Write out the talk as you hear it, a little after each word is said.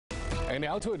And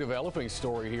now to a developing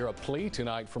story here. A plea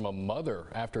tonight from a mother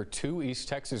after two East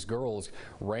Texas girls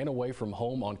ran away from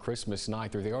home on Christmas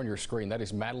night. They're there on your screen. That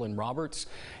is Madeline Roberts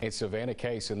and Savannah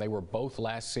Case, and they were both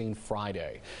last seen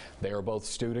Friday. They are both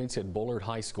students at Bullard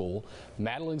High School.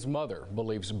 Madeline's mother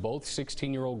believes both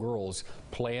 16-year-old girls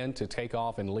planned to take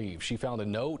off and leave. She found a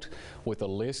note with a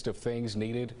list of things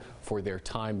needed for their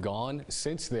time gone.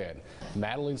 Since then,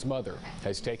 Madeline's mother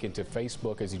has taken to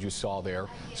Facebook, as you just saw there,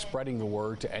 spreading the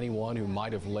word to anyone who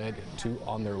might have led to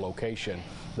on their location.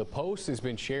 The post has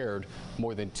been shared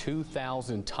more than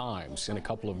 2,000 times in a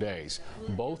couple of days.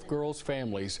 Both girls'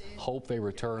 families hope they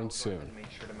return soon.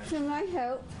 So my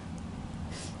hope,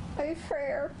 my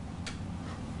prayer,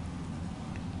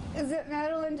 is that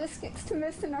Madeline just gets to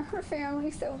missing her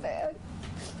family so bad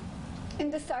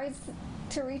and decides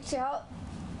to reach out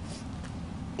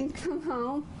and come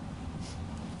home.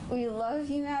 We love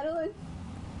you, Madeline,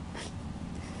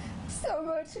 so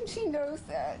much, and she knows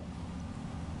that.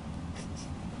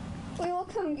 We will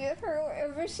come get her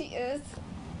wherever she is.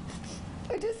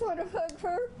 I just want to hug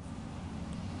her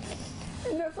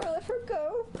and never let her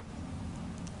go.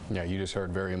 Yeah, you just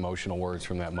heard very emotional words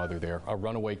from that mother there. A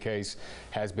runaway case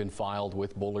has been filed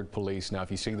with Bullard Police. Now,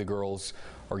 if you see the girls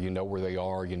or you know where they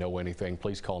are, you know anything,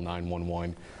 please call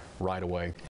 911 right away.